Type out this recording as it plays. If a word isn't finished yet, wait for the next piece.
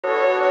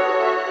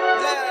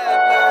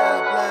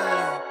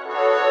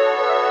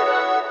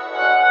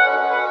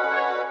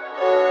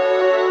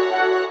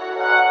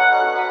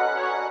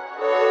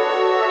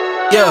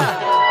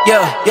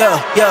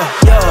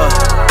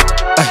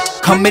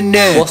Coming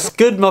in. What's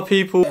good, my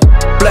people?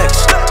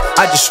 Flex,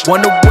 I just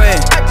wanna win.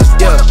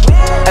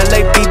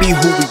 LABB,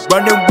 who we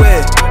running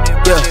with?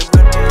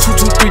 2,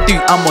 2, 3, 3,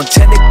 I'm on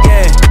 10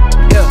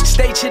 again.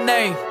 State your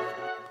name.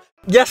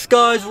 Yes,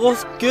 guys,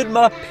 what's good,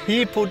 my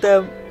people?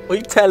 Then what are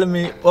you telling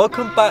me?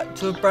 Welcome back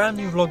to a brand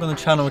new vlog on the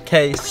channel.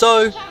 Okay,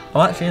 so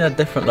I'm actually in a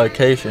different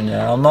location.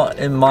 Yeah, I'm not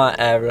in my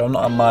area. I'm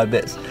not in my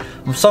bits.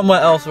 I'm somewhere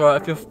else, right?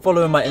 If you're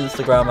following my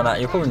Instagram and that,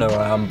 you probably know where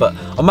I am. But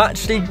I'm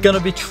actually gonna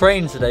be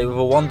trained today with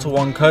a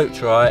one-to-one coach,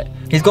 right?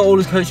 He's got all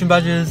his coaching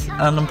badges,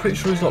 and I'm pretty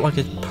sure he's got like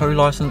his pro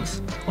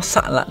license or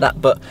something like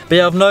that. But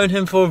yeah, I've known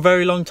him for a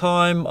very long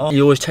time.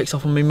 He always checks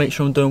up on me, make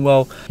sure I'm doing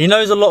well. He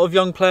knows a lot of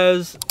young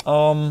players,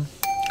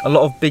 a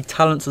lot of big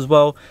talents as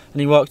well, and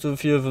he works with a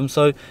few of them.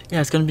 So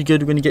yeah, it's gonna be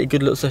good. We're gonna get a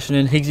good little session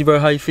in. Higgsy, bro,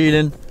 how you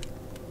feeling?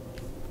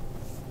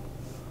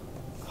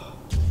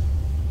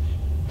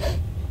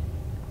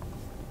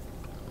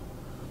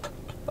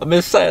 I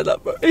miss saying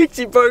that, bro.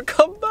 Higgsy, bro,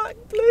 come back,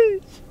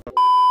 please.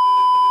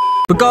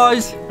 But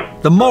guys,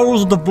 the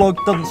morals of the vlog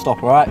doesn't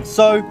stop, alright?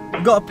 So, we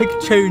gotta pick a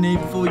tunie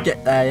before we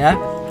get there, yeah?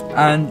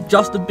 And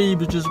Justin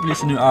Bieber just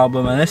released a new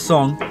album, and this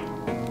song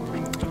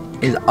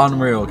is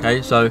unreal,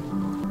 okay? So,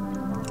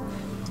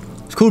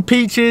 it's called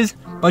Peaches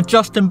by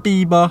Justin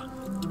Bieber.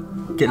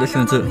 Get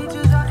listening to it.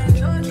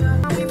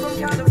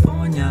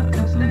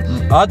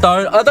 I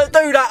don't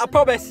do that, I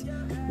promise.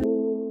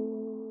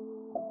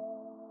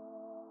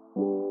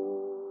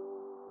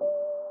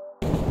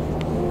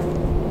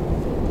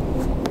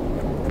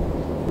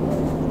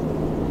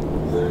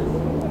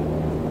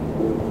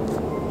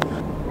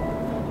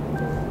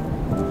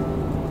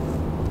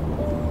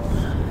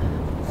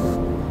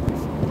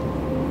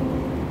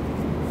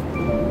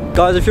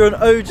 Guys, if you're an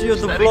OG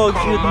of the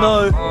vlogs, you'd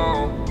know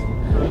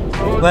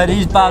where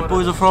these bad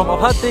boys are from.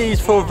 I've had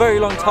these for a very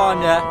long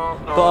time, yeah,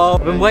 but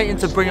I've been waiting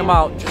to bring them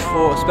out just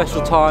for a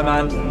special time,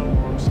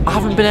 and I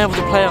haven't been able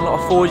to play on like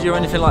a 4G or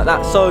anything like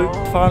that, so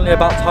finally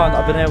about time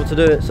that I've been able to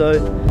do it. So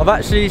I've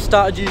actually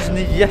started using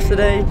these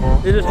yesterday.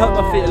 They just hurt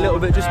my feet a little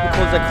bit just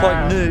because they're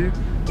quite new,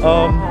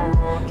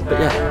 but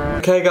yeah.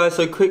 Okay guys,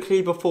 so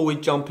quickly before we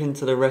jump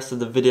into the rest of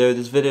the video,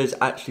 this video is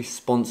actually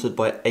sponsored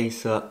by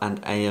Acer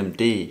and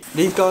AMD.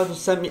 These guys have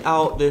sent me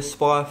out their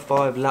Aspire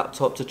 5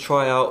 laptop to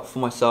try out for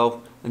myself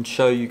and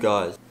show you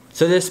guys.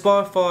 So the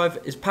Aspire 5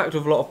 is packed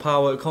with a lot of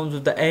power. It comes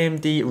with the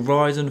AMD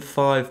Ryzen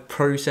 5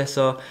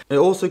 processor. It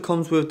also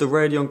comes with the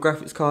Radeon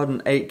graphics card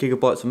and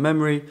 8GB of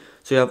memory.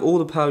 So you have all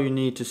the power you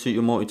need to suit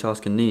your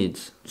multitasking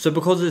needs. So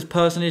because of this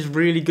person, it's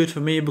really good for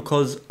me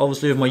because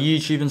obviously with my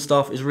YouTube and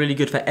stuff, it's really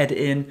good for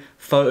editing,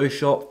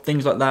 Photoshop,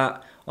 things like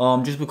that.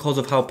 Just because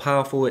of how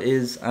powerful it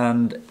is,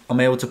 and I'm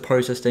able to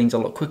process things a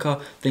lot quicker.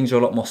 Things are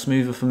a lot more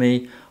smoother for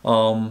me.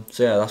 So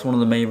yeah, that's one of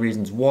the main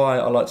reasons why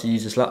I like to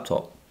use this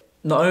laptop.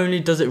 Not only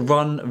does it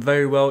run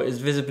very well, it's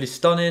visibly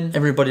stunning.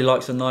 Everybody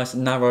likes a nice,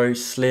 narrow,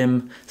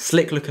 slim,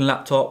 slick looking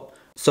laptop.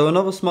 So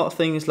another smart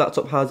thing this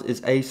laptop has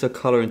is Acer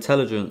Color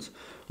Intelligence,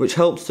 which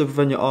helps to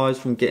prevent your eyes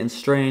from getting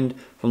strained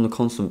from the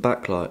constant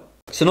backlight.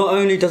 So not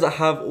only does it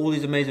have all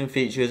these amazing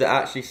features, it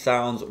actually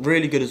sounds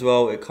really good as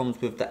well. It comes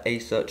with the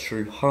Acer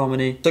True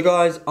Harmony. So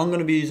guys, I'm going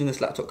to be using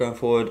this laptop going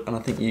forward, and I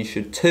think you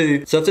should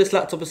too. So if this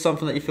laptop is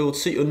something that you feel would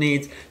suit your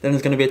needs, then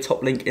there's going to be a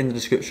top link in the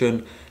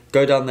description.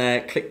 Go down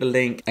there, click the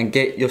link, and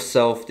get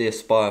yourself the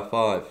Aspire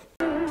 5.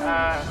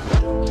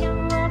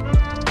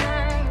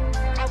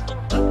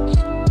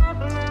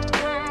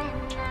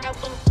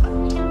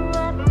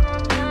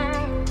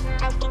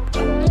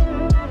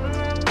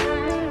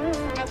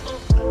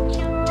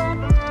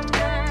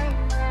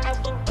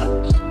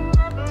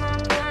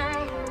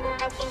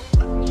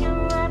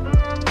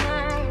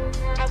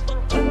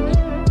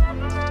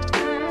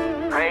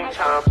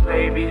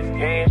 Play these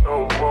games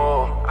no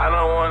more. I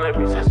don't wanna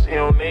be testing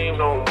your name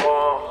no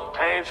more.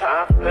 I ain't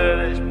tryna feel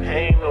this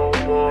pain no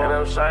more. And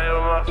I'm sorry,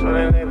 but my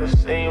feelings ain't the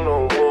same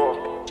no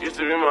more. Used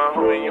to be my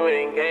homie, you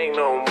ain't gang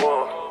no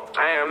more.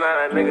 I am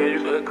not a nigga you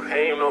could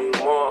claim no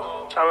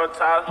more.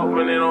 Traumatized,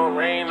 hoping it don't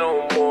rain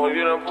no more.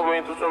 You done put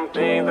me through some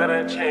things that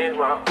done changed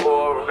my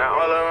core. Now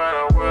all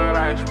around the world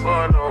I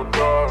explore no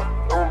door.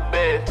 No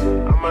bed,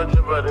 I'm a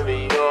dripper to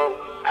New York.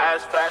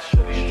 Ass fat,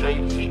 shitty,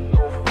 straight, keep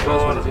no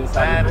floor.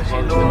 Bad as she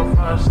doing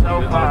for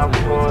herself, I'm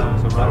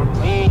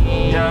going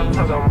me. I'm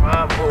talking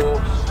my boo,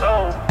 so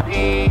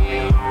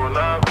deep when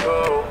I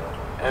go.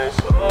 And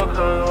so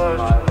cause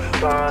what you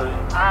started,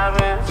 I've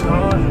been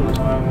told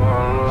you I'm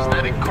wrong.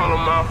 Steady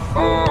calling my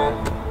phone.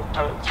 I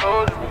done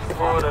told you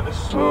before that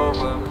it's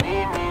over.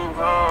 Leave me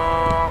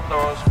wrong. No,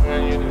 it's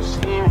when you can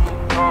see me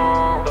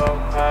wrong.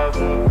 Don't have to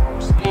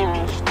see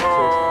me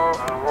strong.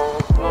 I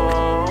won't go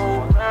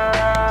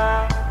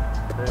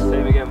down.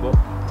 Same again, but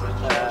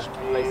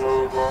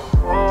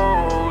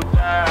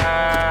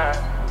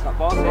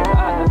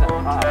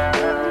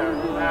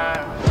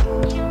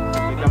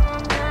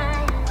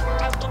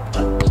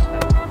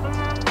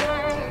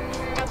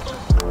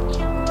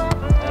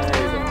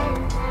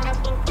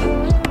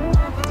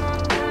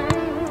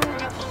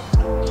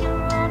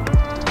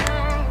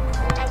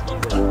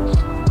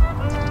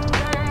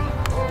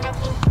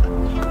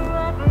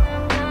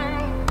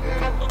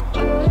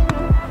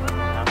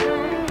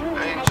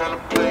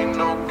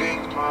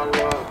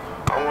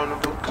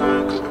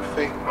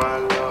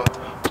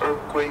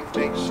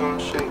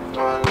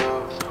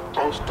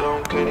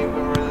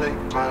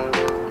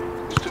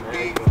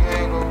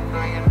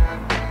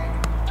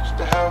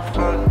got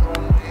fun,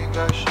 nigga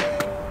got shit.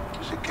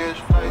 Used to catch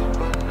flights,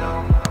 but now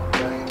I'm not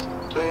playing.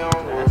 Stay on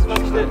one, just let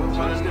me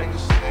what a nigga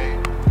say.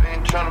 I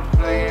ain't tryna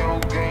play your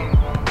game no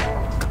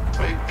more.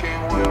 But you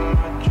can't wear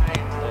my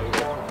chain no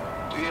more.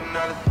 We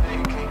not a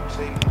thing, can't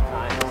take no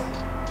more.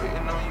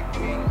 Waiting on you,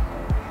 king.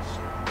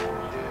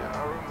 Yeah, I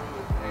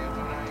remember days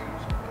when I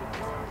used to.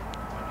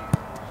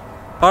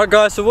 Alright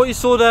guys, so what you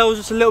saw there was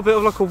just a little bit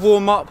of like a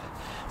warm up,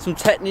 some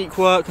technique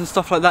work and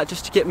stuff like that,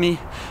 just to get me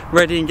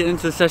ready and get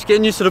into the session,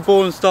 getting used to the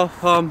ball and stuff.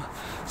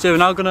 So we're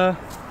now gonna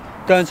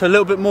go into a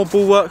little bit more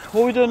ball work.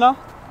 What are we doing now?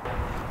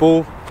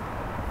 Ball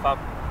fab.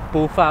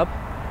 Ball fab.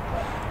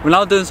 We're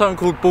now doing something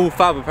called ball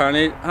fab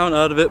apparently. I haven't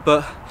heard of it,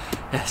 but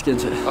yeah, let's get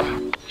into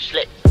it.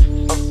 Slick,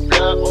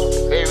 blood,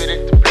 baby,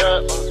 this the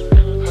blood.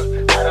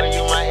 I don't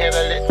use my head,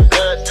 I let the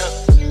blood.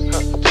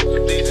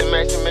 These are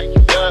match to make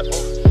you blood.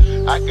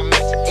 I can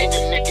mix it in the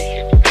nigga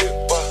hit the grip.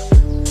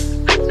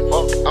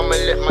 I'ma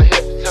let my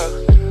hip tuck.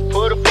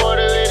 Put a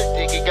quarter in the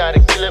sticky, got a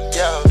clip,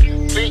 y'all.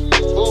 Freak,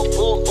 ooh,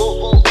 ooh,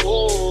 ooh, ooh,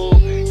 ooh.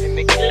 And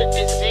the clip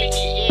is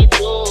CEE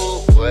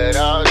too. What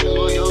all do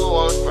you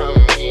want from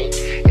me?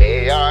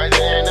 ARs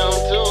and them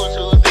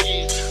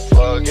 223s.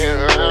 Fucking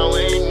around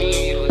with me,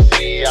 you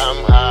see I'm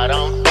hot,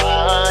 I'm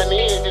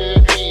 500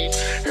 degrees.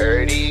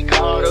 Heard he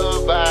caught a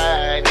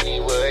body,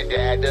 what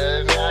that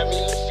does not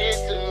mean shit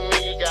to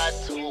me. Got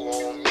two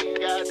on me,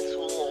 got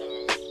two on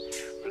me.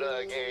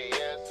 Plug in,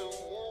 yeah, two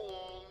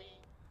on me.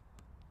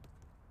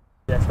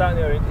 Yeah, starting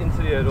there into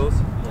the hurdles.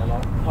 Yeah,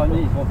 like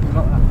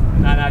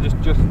Nah, just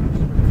through.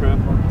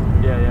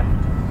 Yeah.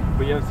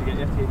 But you have to get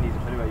your knees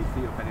up anyway, your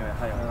feet up anyway,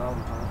 higher.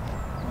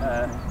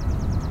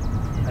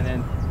 And then,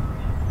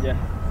 yeah,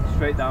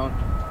 straight down.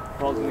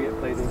 Ball's gonna get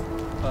played in.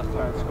 First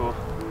try and score.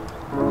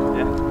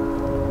 Yeah.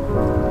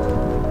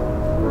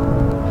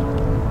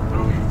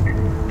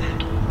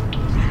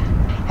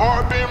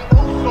 Heart been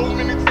broke so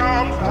many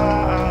times.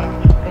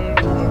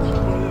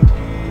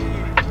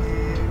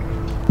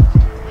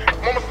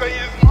 Mama say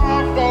it's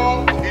my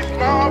fault. It's my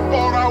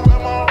fault. I wear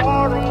my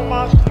heart on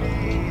my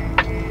sleeve.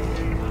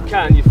 You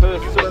can, you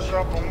first touch,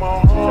 Press up on my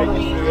heart.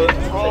 take you through it,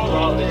 take you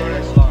out there,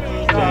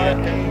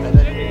 and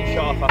then hit your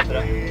shot off after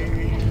that.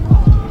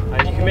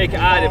 And you can make it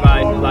harder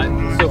by like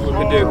stuff we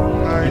can do.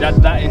 You'd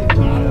add that in.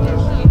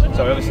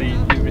 So obviously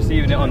you're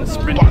receiving it on the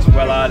sprint as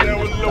well harder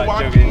than just like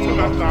jogging into it.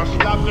 I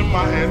slapped in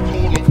my head,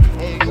 told him,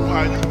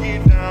 how you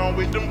get down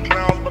with them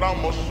clowns, but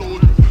I'm a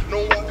soldier. No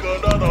one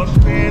could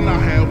understand. I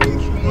had way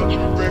too much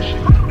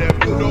aggression that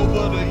built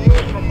over the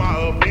years from my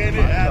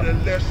abandoned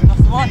adolescence.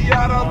 See,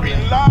 I done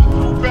been locked,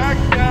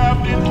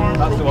 backstabbed, and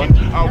heartbroken.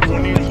 I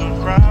wanted to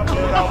cry, but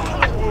I was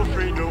too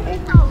afraid to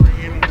open.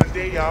 And one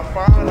day I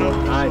find a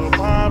piece of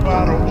mind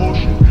by the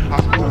ocean. I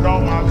spent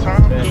all my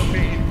time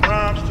committing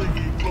crimes to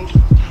get closer.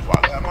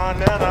 While at my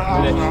nana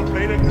house, I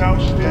play the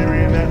couch,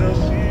 staring at the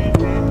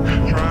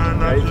ceiling, trying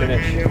not to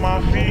get in my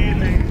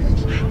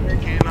feelings.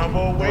 Thinking of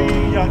a way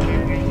I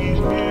can get these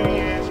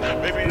millions.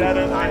 Maybe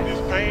that'll take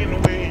this pain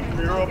away.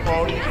 Clear up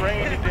all these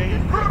rainy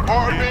days.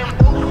 Heart been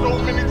broke so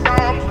many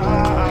times.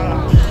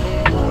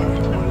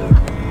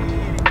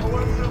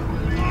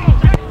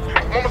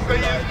 Mama say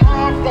it's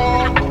my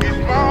fault. It's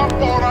my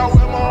fault. I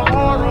wear my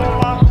heart on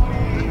my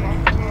sleeve.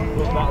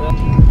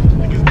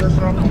 Niggas that's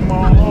up on my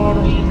heart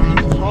on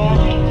my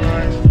heart.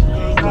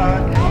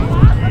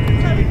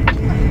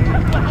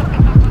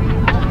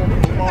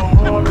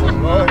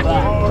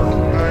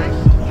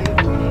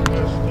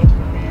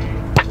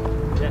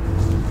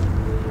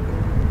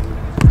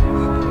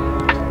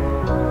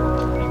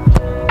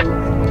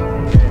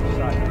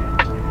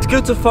 It's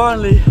good to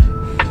finally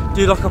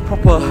do like a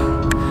proper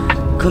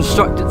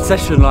constructed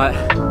session, like,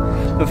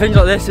 but things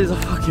like this is a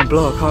fucking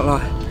blow, I can't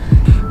lie.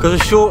 Because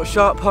a short,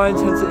 sharp, high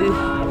intensity,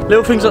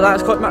 little things like that,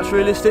 it's quite match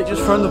realistic,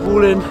 just throwing the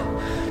ball in.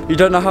 You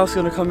don't know how it's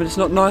going to come in, it's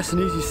not nice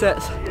and easy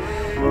sets.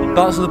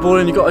 Bouncing the ball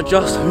in, you've got to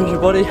adjust, move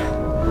your body.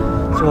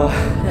 So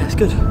yeah, it's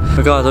good.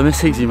 But guys, I miss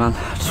Higgsy, man.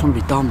 I just want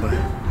to be done, bro.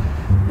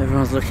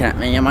 Everyone's looking at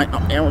me, I might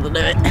not be able to do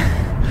it.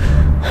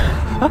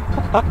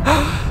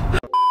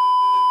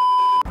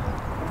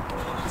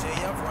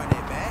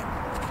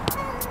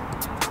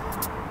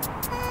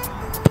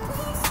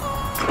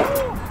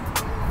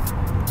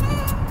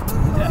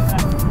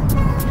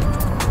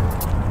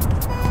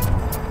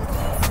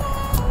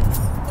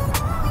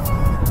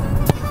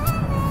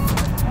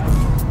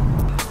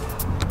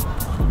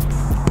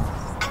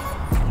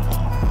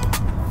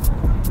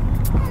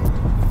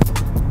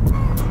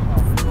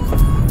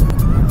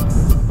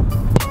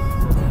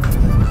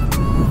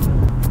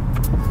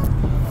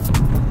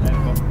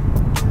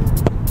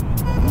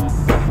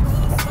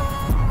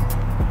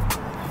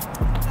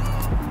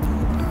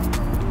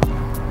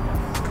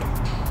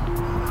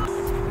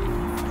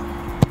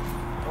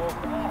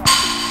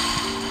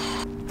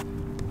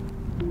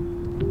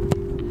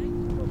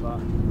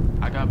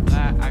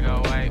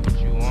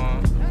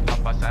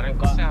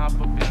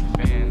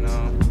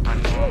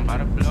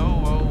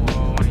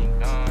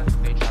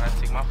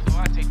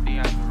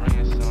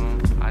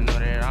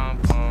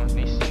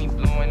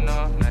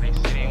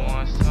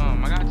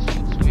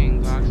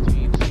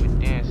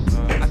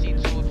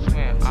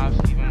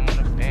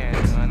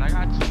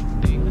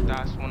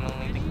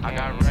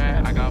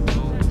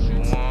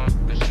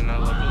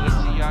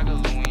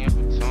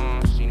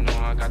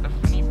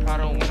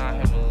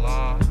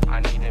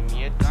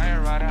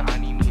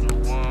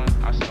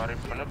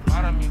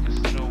 them, you can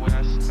see the way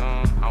I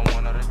stun. I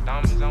want all the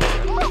diamonds, I want to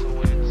take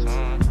away the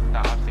sun. The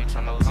ops, they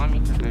tryna lie me,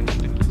 cause they know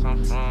the place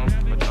I'm from.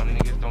 But them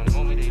niggas don't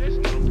know me, they just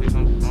know the place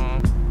I'm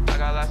from. I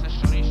got lots of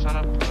shorties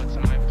tryna pull up to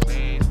my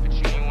place. But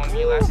you ain't want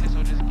me last year,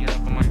 so just get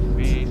up in my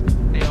face.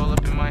 They all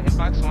up in my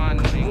inbox, so I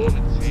know they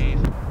wanna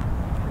taste.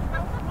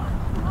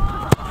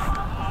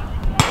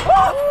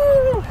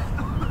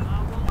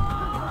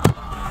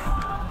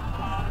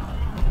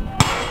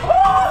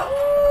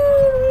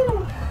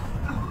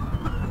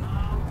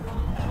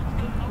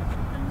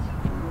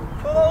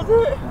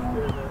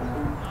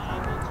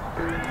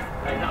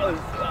 Hey, that was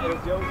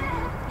yours.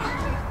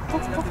 You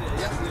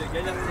have to do it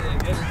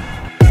again,